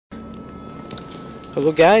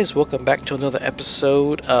Hello guys, welcome back to another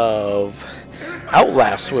episode of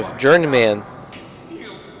Outlast with Journeyman.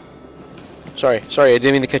 Sorry, I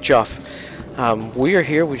didn't mean to cut you off. We are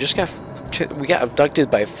here. We got abducted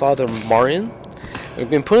by Father Martin. We've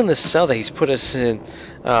been put in this cell that he's put us in.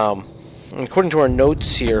 According to our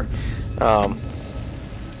notes here, Father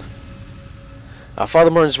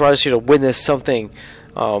Martin's brought us here to witness something.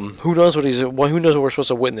 Who knows what who knows what we're supposed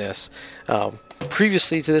to witness?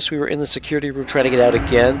 Previously to this, we were in the security room trying to get out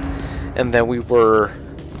again, and then we were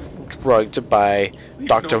drugged by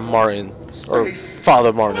Dr. Martin, or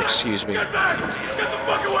Father Martin, excuse me. Get back! Get the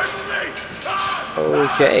fuck away from me! Ah!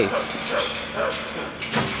 Okay.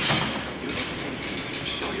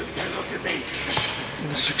 You can't look at me.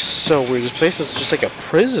 This looks so weird. This place is just like a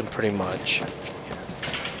prison, pretty much.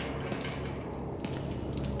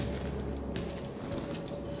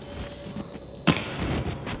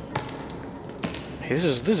 Hey, this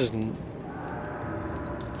is.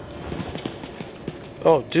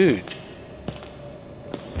 Oh, dude.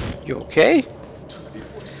 You okay?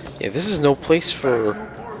 Yeah, this is no place for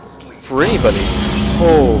anybody.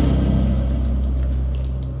 Oh.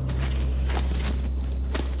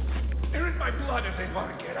 They're in my blood and they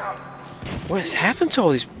want to get out. What has happened to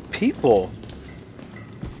all these people?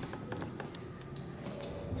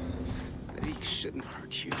 They shouldn't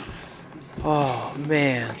hurt you. Oh,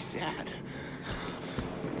 man. Sad.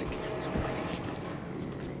 The cat's ready.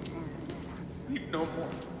 Need no more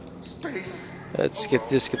space. Let's get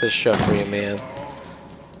this shot for you, man.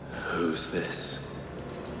 Who's this?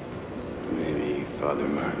 Maybe Father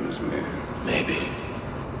Martin's man. Maybe.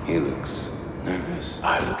 He looks nervous.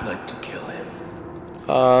 I would like to kill him.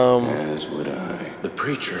 As would I. The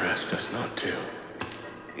preacher asked us not to.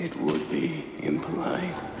 It would be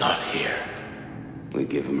impolite. Not here. We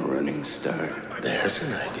give him a running start. There's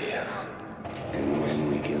an idea. And when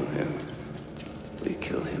we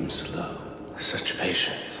kill him slow. Such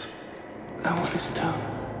patience. I want his tongue.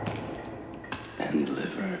 And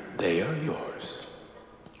liver. They are yours.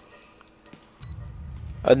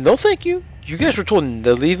 No thank you. You guys were told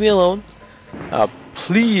to leave me alone.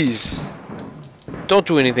 Please don't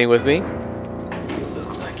do anything with me. You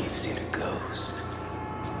look like you've seen a ghost.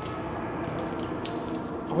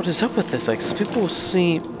 What is up with this? Like, some people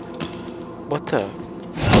see... What the...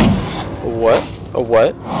 What? A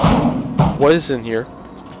what? What is in here?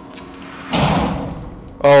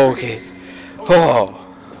 Oh, okay. Oh.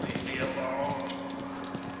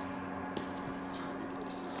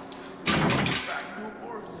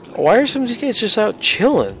 Why are some of these guys just out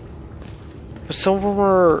chilling? But some of them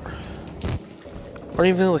aren't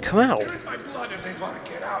even able to come out. They're in my blood and they want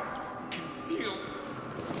to get out. Feel.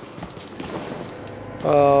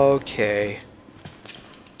 Okay.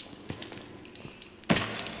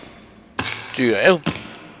 Dude, I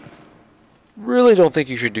really don't think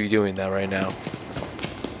you should be doing that right now.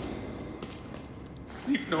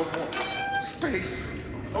 Need no more space.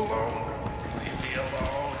 Alone. Leave me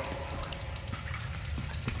alone.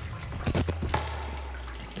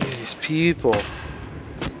 Dude, these people.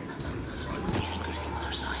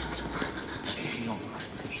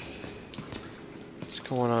 What's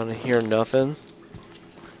going on in here? Nothing.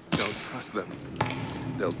 Don't trust them.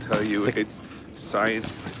 They'll tell you it's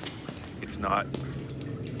science, but it's not.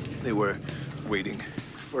 They were waiting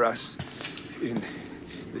for us in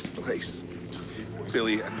this place.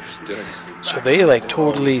 Billy understood. So they like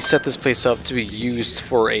totally set this place up to be used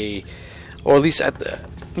for a, or at least at the,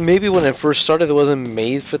 maybe when it first started it wasn't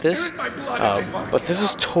made for this, but this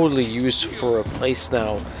is totally used for a place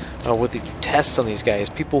now with the tests on these guys,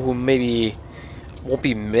 people who maybe won't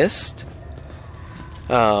be missed,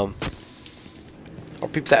 or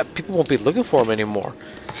people won't be looking for them anymore.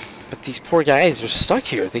 But these poor guys are stuck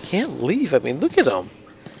here. They can't leave. I mean, look at them.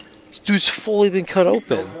 This dude's fully been cut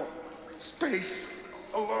open. No more space.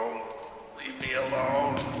 Alone. Leave me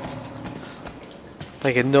alone.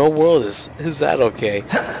 Like, in no world is that okay?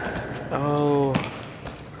 Oh.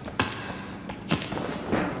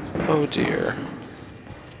 Oh dear.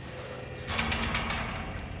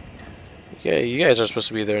 Yeah, you guys aren't supposed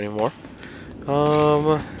to be there anymore.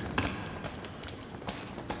 I'm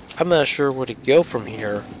not sure where to go from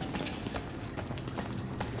here.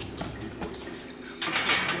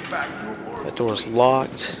 That door's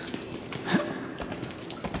locked.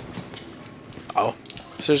 Oh.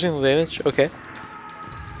 Seriously, no damage? Okay.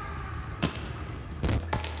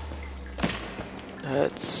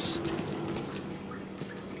 That's...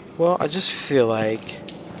 Well, I just feel like...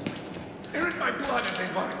 They're in my blood and they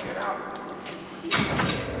want to get out.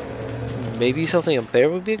 maybe something up there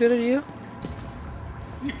would be a good idea?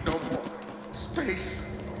 Need no more space.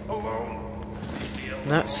 Alone.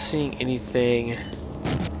 Not seeing anything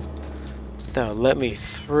That'll let me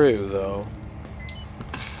through, though.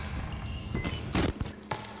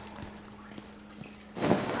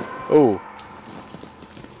 Oh.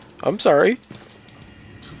 I'm sorry.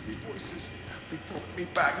 Too many voices. They pulled me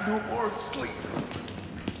back. No more sleep.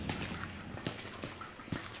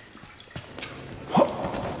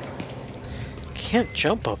 Can't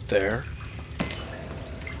jump up there.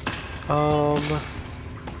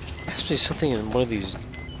 Has to be something in one of these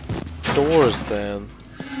doors then.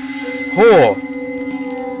 Oh!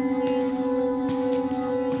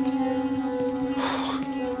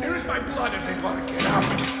 They're in my blood and they want to get out.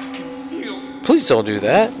 Feel. Please don't do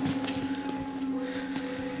that.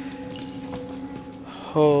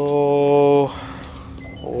 Oh,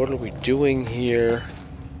 what are we doing here?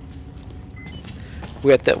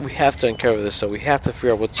 We have to uncover this, so we have to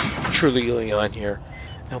figure out what's truly going on here.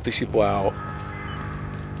 Help these people out.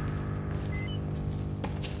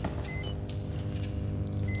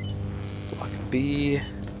 Block B.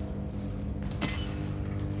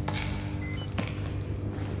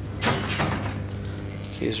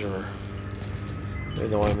 Keys are. I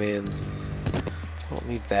know I'm in. I don't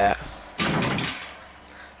need that.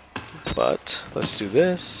 But let's do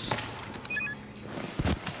this.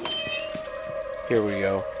 Here we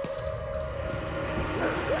go.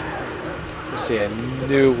 Let's see, I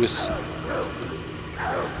knew it was.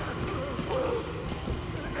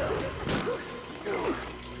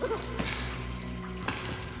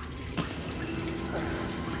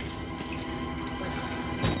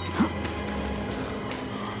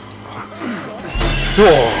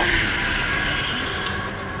 Whoa!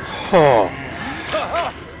 Oh.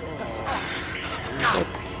 God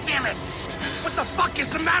damn it! What the fuck is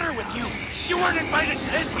the matter with you? You weren't invited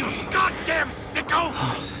to this, you goddamn sicko!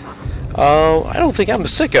 I don't think I'm a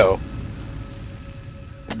sicko.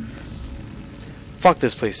 Fuck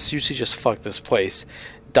this place. Seriously, just fuck this place.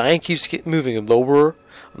 Dying keeps moving lower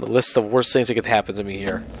on the list of worst things that could happen to me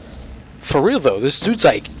here. For real though, this dude's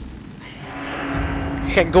like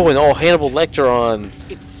can't go in all Hannibal Lecter on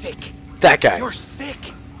It's sick. that guy. You're sick.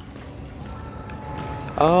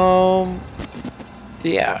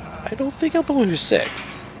 Yeah, I don't think I'm the one who's sick.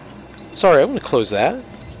 Sorry, I'm gonna close that.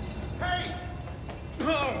 Hey!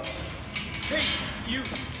 Oh! Hey, you...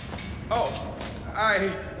 Oh,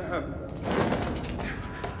 I...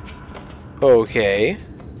 Okay.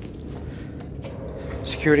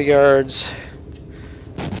 Security guards.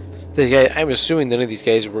 I'm assuming none of these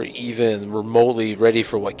guys were even remotely ready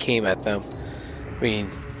for what came at them. I mean,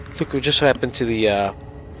 look what just happened to the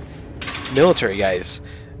military guys.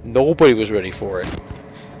 Nobody was ready for it.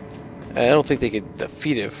 I don't think they could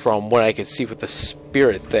defeat it from what I could see with the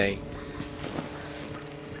spirit thing.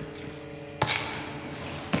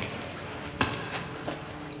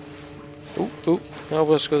 Ooh, now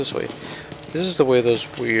let's go this way. This is the way those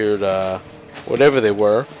weird, whatever they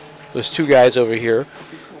were, those two guys over here,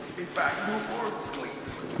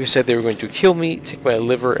 who said they were going to kill me, take my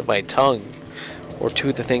liver and my tongue, or two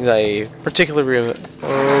of the things I particularly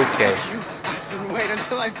okay. Wait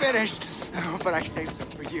until I finish. Oh, but I saved some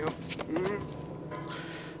for you.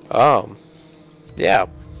 Yeah.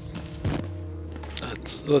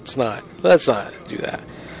 Let's not do that.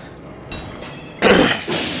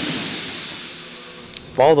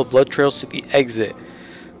 Follow the blood trails to the exit.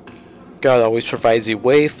 God always provides a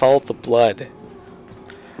way. Follow the blood.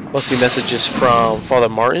 Mostly messages from Father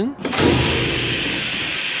Martin.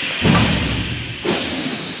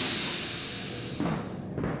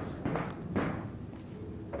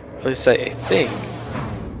 At least I think.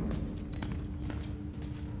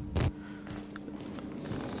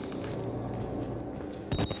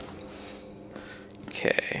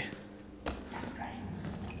 Okay.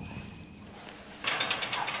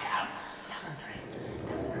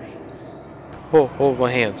 Oh,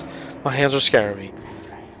 my hands. My hands are scaring me.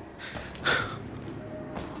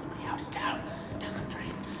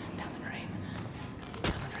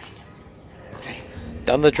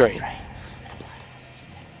 Down the drain.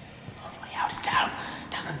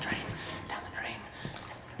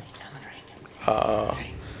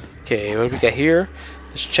 Okay, what do we got here?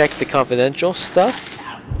 Let's check the confidential stuff.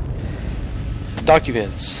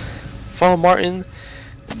 Documents. Follow Martin,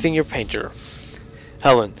 finger painter.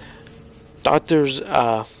 Helen. Doctors,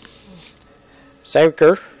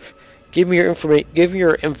 Zagger, give me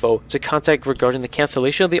your info to contact regarding the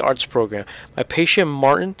cancellation of the arts program. My patient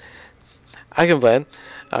Martin Agenvan,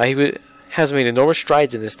 has made enormous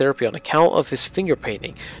strides in his therapy on account of his finger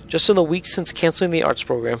painting. Just in the week since canceling the arts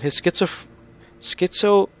program, his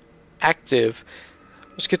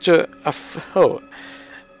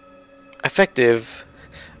affective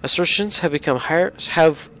assertions have become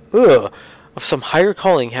of some higher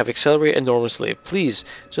calling have accelerated enormously. Please,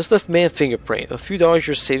 just lift man fingerprint. The few dollars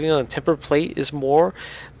you're saving on a tempered plate is more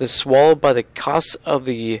than swallowed by the cost of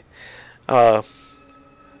the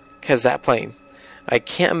Kazat plane. I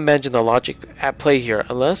can't imagine the logic at play here,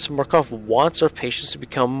 unless Markov wants our patients to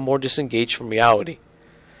become more disengaged from reality.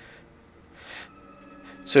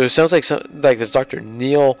 So it sounds like this Dr.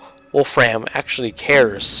 Neil Wolfram actually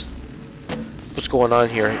cares what's going on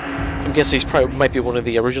here. I'm guessing he's probably might be one of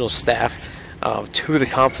the original staff to the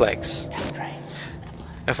complex.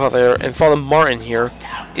 And Father Martin here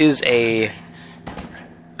is a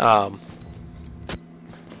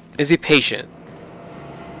patient.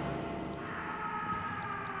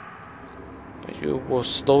 You will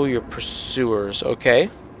slow your pursuers, okay?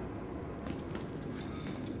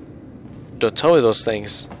 Don't tell me those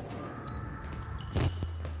things.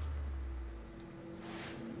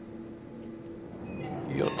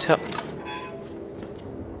 You don't tell.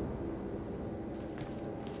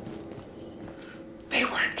 They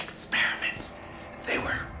weren't experiments. They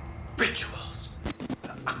were rituals.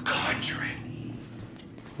 A conjuring.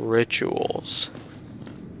 Rituals.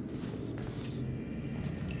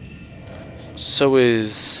 So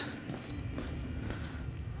is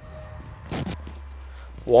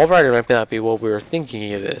Walrider might not be what we were thinking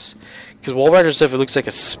it is, because Walrider stuff, it looks like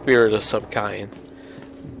a spirit of some kind.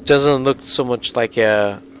 Doesn't look so much like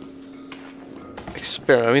a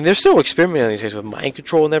experiment. I mean, they're still experimenting on these guys with mind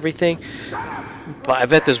control and everything, but I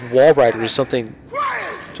bet this Walrider is something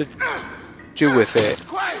to do with it.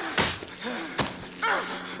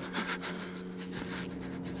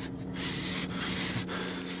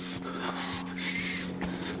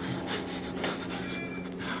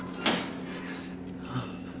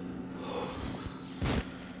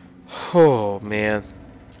 Oh man,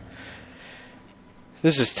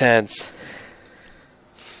 this is tense.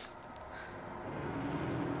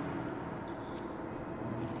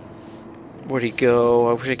 Where'd he go?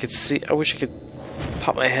 I wish I could see. I wish I could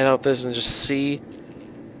pop my head out this and just see.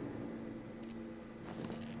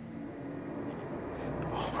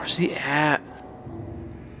 Oh, where's he at?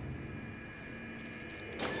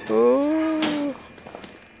 Oh,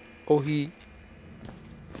 he.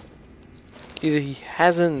 Either he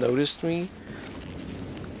hasn't noticed me,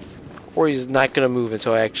 or he's not gonna move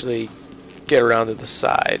until I actually get around to the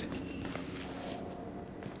side.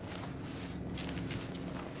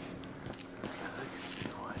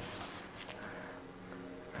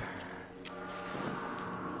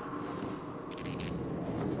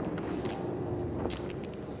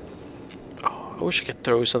 Oh, I wish I could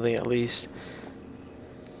throw something at least.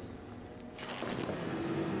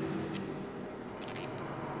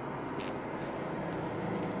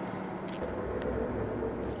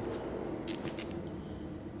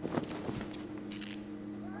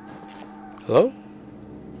 Hello?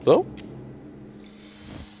 Hello?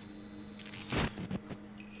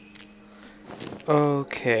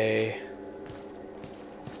 Okay.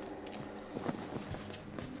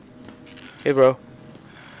 Hey, bro.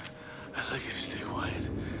 I'd like you to stay quiet.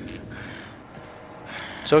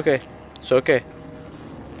 It's okay. It's okay.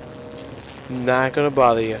 Not gonna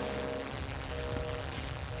bother you.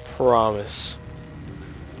 Promise.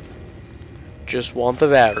 Just want the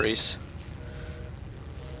batteries.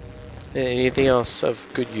 Anything else of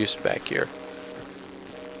good use back here?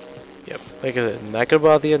 Yep. Like I said, not gonna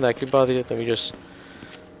bother you, not gonna bother you. Let me just...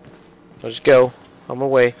 I'll just go. On my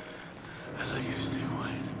way. I'd like you to stay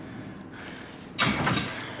quiet.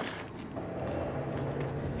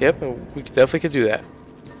 Yep, we definitely could do that.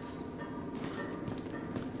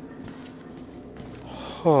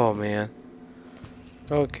 Oh, man.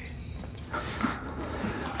 Okay.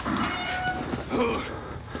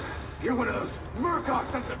 You're one of those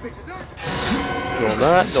Murkoff sons of bitches, huh? No, I'm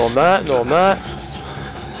not. No, I'm not. No, I'm not.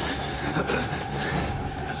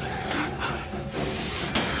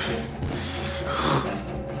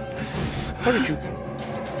 How did you...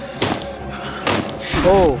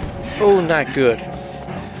 Oh. Oh, not good.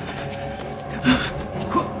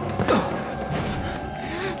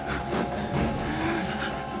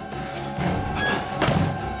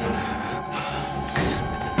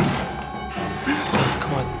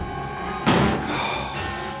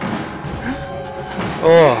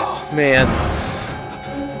 Oh, man.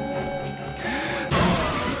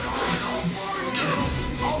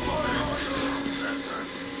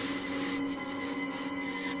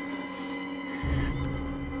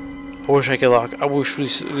 I wish I could lock. I wish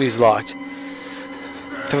these locked.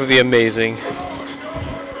 That would be amazing.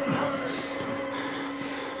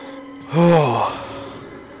 Oh.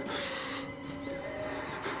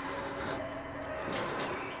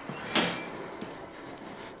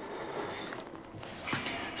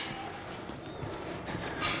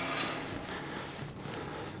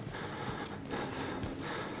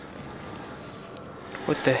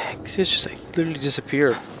 What the heck? This just like literally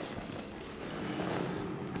disappeared.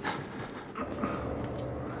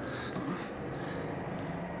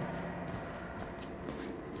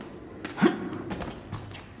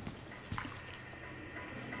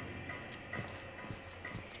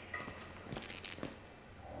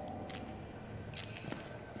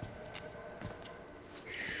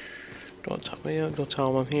 Don't tell me. Don't tell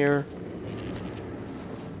him I'm here.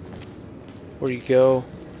 Where'd you go?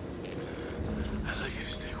 I'd like you to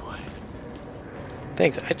stay quiet.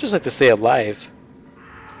 Thanks. I'd just like to stay alive.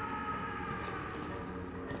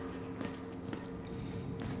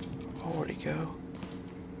 Oh, where'd he go?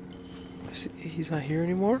 He's not here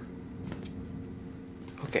anymore?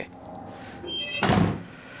 Okay.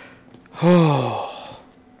 Oh.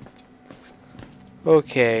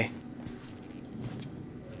 Okay.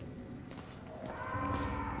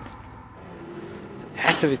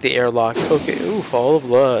 Activate the airlock. Okay. Ooh, follow the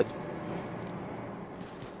blood.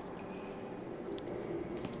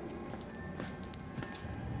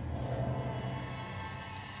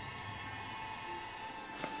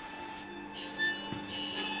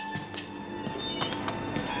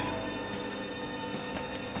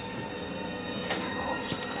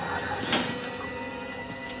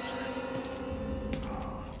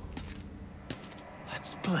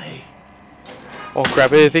 Let's play. Oh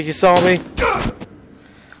crap, I didn't think he saw me.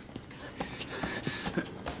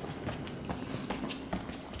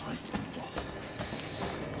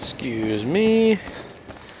 Excuse me.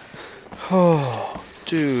 Oh,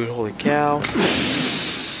 dude, holy cow.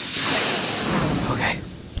 Okay.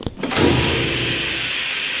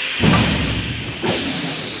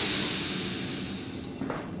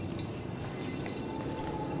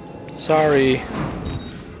 Sorry.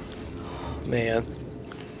 Man.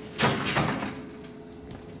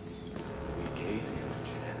 We gave you a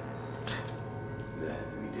chance. That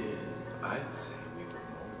we did. I'd say we were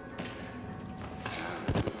more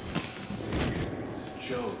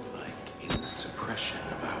Job-like in the suppression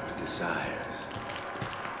of our desires.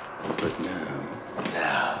 But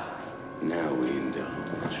now we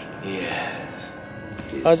indulge. Yes.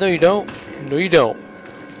 No, you don't. No, you don't.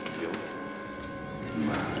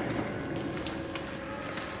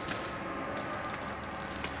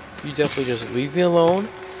 You definitely just leave me alone,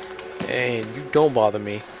 and you don't bother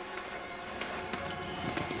me.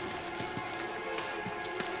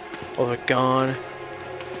 Oh, they're gone.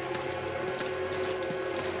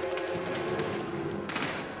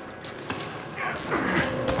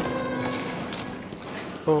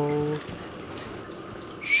 Oh,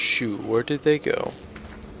 shoot, where did they go?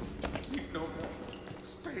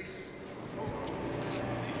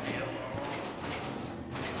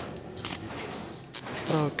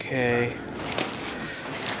 Okay.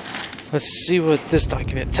 Let's see what this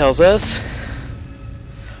document tells us.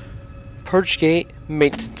 Purgegate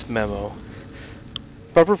maintenance memo.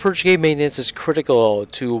 Proper Purgegate maintenance is critical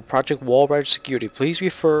to Project Wallrider security. Please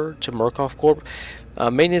refer to Murkoff Corp.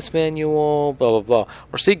 Maintenance manual, blah blah blah,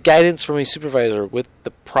 or seek guidance from a supervisor with the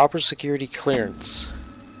proper security clearance.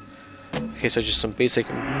 Okay, so just some basic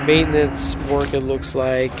maintenance work, it looks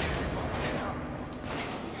like.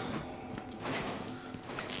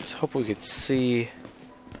 Let's hope we could see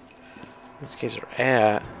where these guys are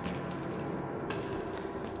at.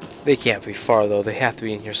 They can't be far though, they have to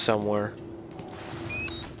be in here somewhere.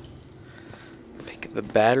 Pick the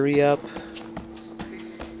battery up.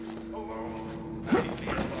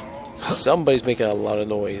 Somebody's making a lot of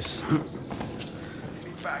noise.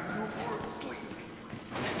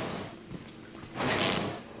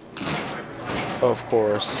 Of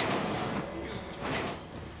course.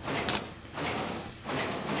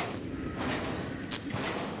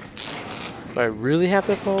 Do I really have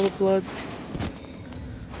to follow the blood?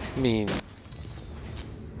 I mean...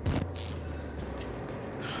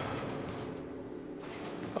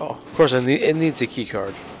 Oh, of course it needs a key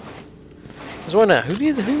card. Because why not?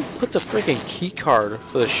 Who puts a freaking key card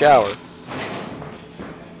for the shower?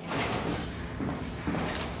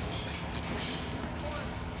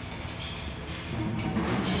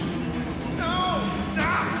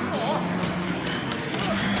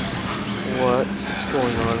 What is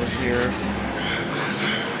going on in here?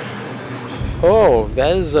 Oh,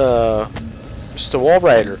 that is just a wall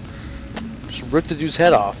rider. Just ripped the dude's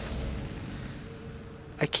head off.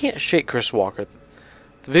 I can't shake Chris Walker.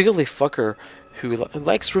 The big ugly fucker who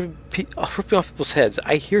likes ripping off people's heads.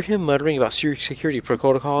 I hear him muttering about security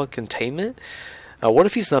protocol containment. What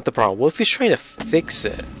if he's not the problem? What if he's trying to fix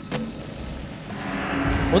it?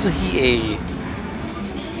 Wasn't he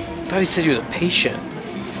I thought he said he was a patient.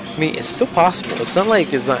 I mean, it's still possible. It's not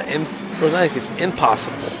like it's not it's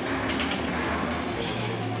impossible.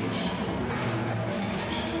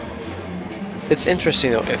 It's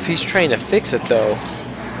interesting though, if he's trying to fix it though.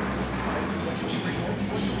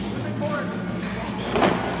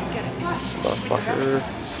 Motherfucker.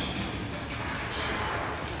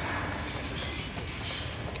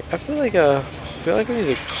 Okay, I feel like I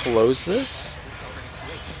need to close this.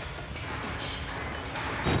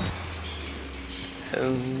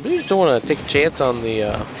 And we just don't want to take a chance on the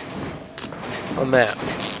on that.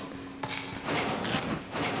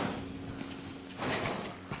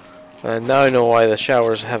 And now I know why the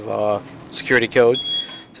showers have a security code,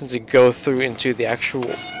 since you go through into the actual.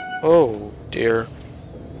 Oh dear.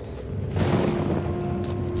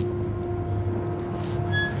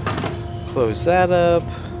 Close that up.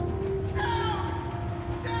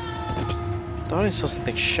 Thought I saw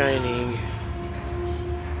something shining.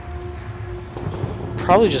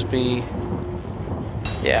 Probably just be.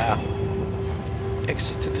 Yeah.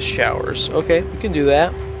 Exit to the showers. Okay, we can do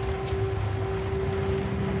that.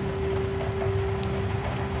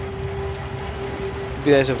 It'd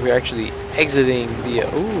be nice if we were actually exiting the.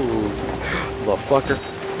 Ooh, motherfucker.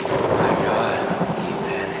 Oh my god, he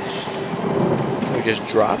vanished. Can we just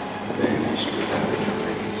drop? Vanished without a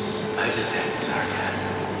trace. I just had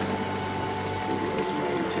sarcasm. It was my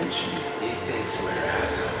intention. He thinks we're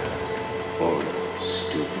assholes. Or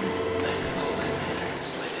stupid. Let's pull him in and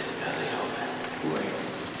slit his belly open. Wait.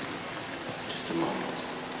 Just a moment.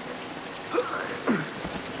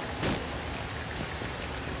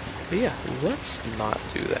 But yeah, let's not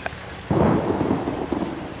do that.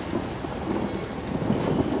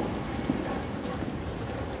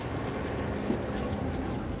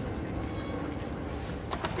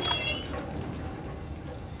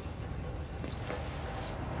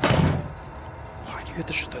 Why do you have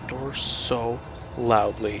to shut that door so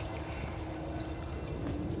loudly?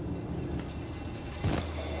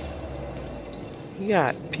 You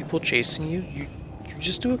got people chasing you. You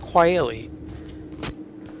just do it quietly.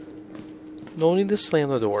 No need to slam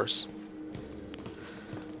the doors.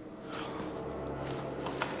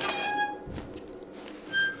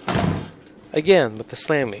 Again, with the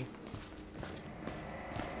slamming.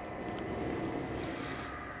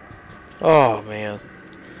 Oh, man.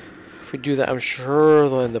 If we do that, I'm sure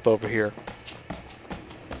they'll end up over here.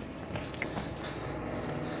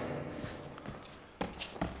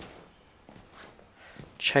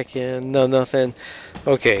 Check in. No, nothing.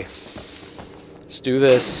 Okay. Let's do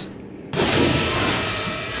this.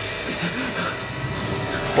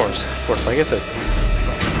 Of course, like I said.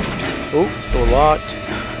 Oh, door locked.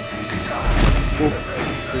 Oh,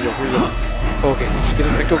 here we go. Okay, get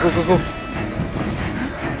it, go.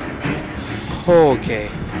 Okay.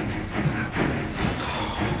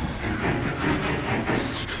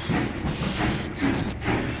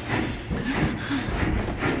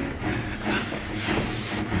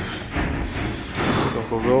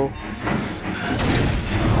 Go.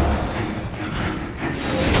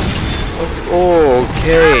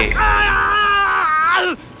 Okay.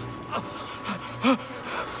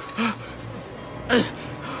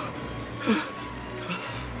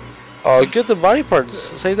 Oh, get the body parts.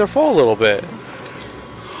 Save their fall a little bit.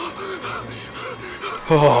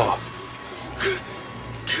 Oh.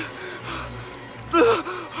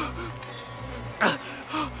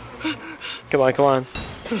 Come on.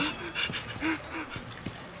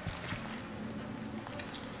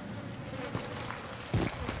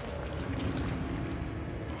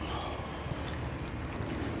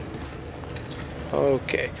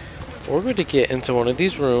 Okay, we're going to get into one of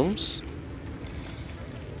these rooms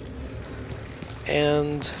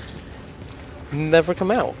and never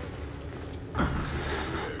come out.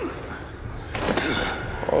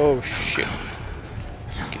 Oh shit.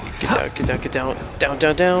 Get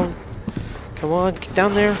down. Come on, get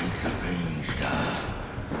down there.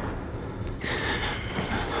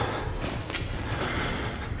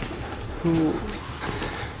 Who?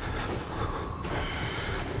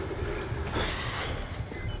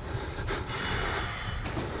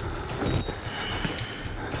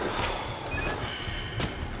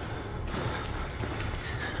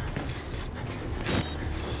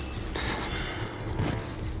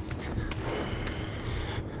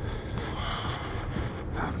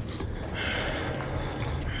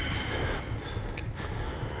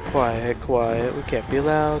 Quiet. We can't be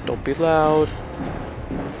loud. Don't be loud.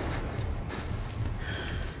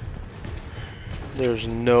 There's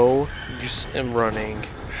no use in running.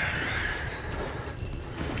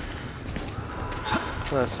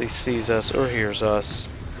 Unless he sees us or hears us.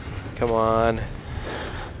 Come on.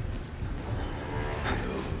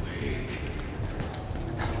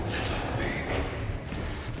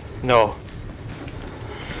 No.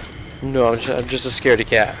 No, I'm just a scaredy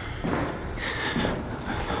cat.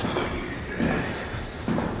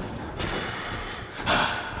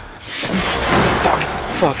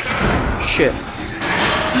 fuck. Shit.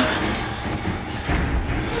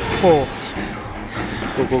 Oh.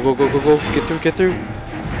 Go, go, go, go, go, go. Get through, get through.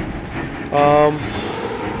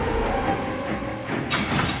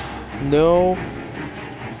 No.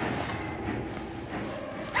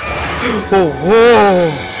 Oh,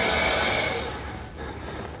 whoa.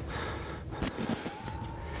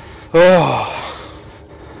 Oh.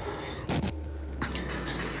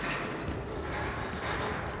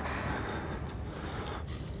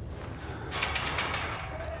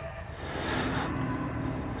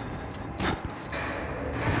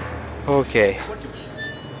 Okay.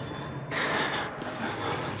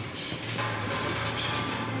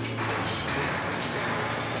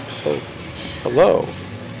 Oh, hello.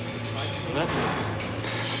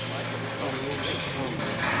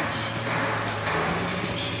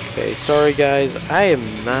 Okay, sorry guys, I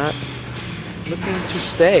am not looking to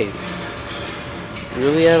stay.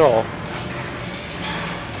 Really at all.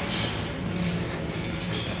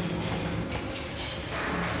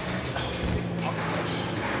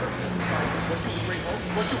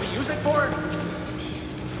 What do we use it for?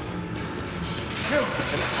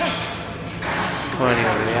 Finding a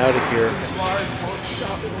way out of here.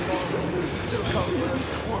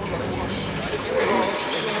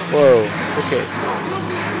 Whoa, okay.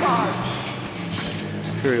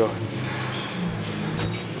 Here we go.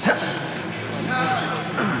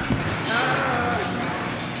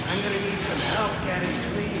 I'm gonna need some help getting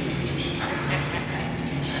clean.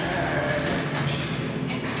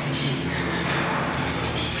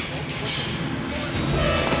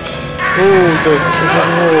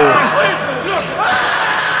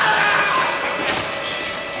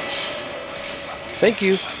 Thank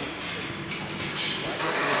you.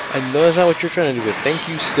 I know that's not what you're trying to do, but thank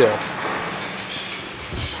you still.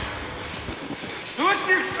 What's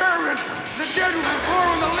the experiment? The dead will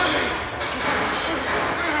reform the living.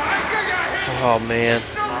 Oh man.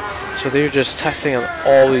 So they're just testing on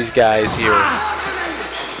all these guys here.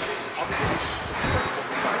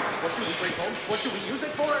 What do we use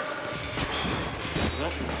it for?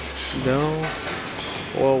 No.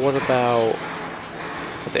 Well, what about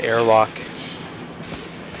the airlock?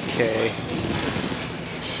 Okay.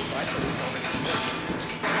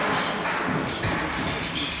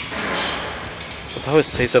 I thought it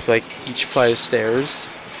stays up like each flight of stairs.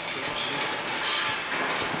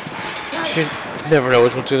 You never know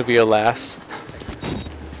which one's gonna be your last.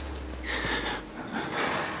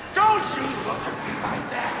 Don't you look at me like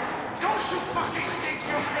that! Don't you fucking think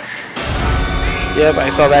you're making... Yep, I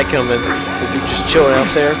saw that coming. The dude just chilling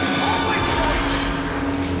out there.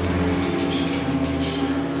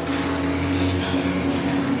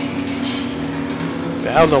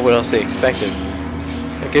 I don't know what else they expected.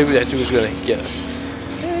 Like, maybe that dude was gonna get us.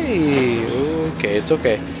 Hey, okay, it's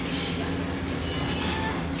okay.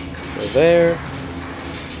 Go there.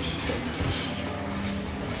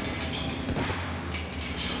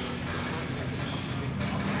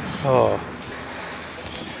 Oh.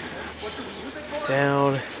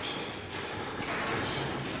 Down.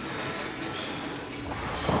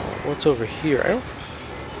 What's over here? I don't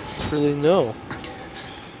really know.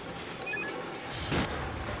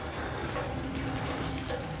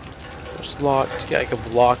 There's locked. Yeah, like a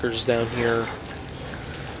blockers down here.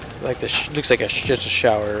 Like this looks like just a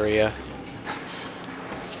shower area.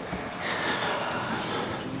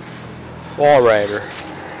 Wall Rider.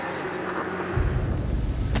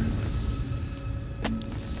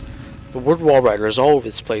 The word Wall Rider is all over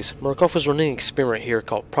this place. Murkoff is running an experiment here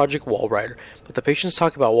called Project Wall Rider, but the patients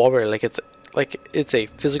talk about Wall Rider like it's a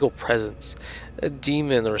physical presence, a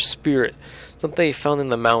demon or a spirit, something they found in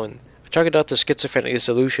the mountain. I chalk it up to schizophrenic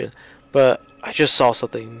dissolution, but I just saw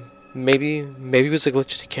something. Maybe it was a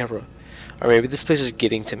glitch in the camera, or maybe this place is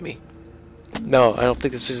getting to me. No, I don't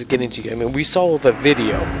think this place is getting to you. I mean, we saw the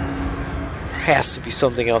video. There has to be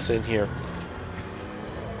something else in here.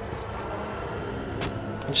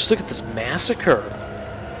 And just look at this massacre.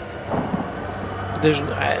 There's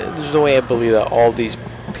no way I believe that all these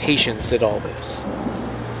patients did all this.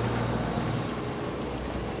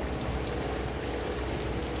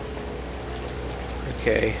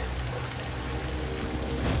 Okay.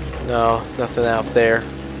 No, nothing out there.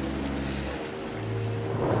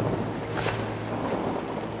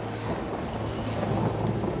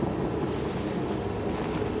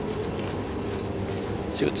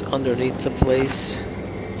 See what's underneath the place.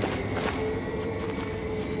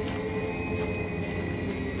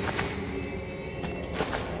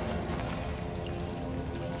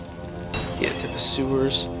 Get to the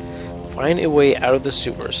sewers. Find a way out of the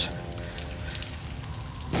sewers.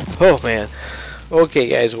 Oh man. Okay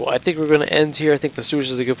guys, well I think we're going to end here. I think the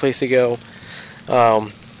sewers is a good place to go.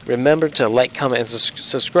 Remember to like, comment, and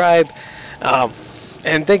subscribe.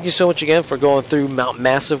 And thank you so much again for going through Mount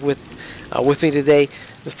Massive with me today.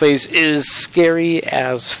 This place is scary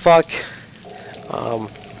as fuck,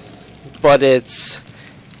 but it's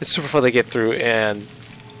super fun to get through, and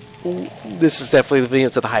this is definitely living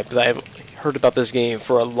up to the hype that I've heard about this game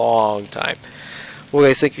for a long time. Well,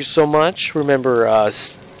 guys, thank you so much. Remember,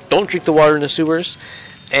 don't drink the water in the sewers,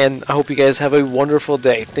 and I hope you guys have a wonderful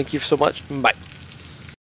day. Thank you so much. Bye.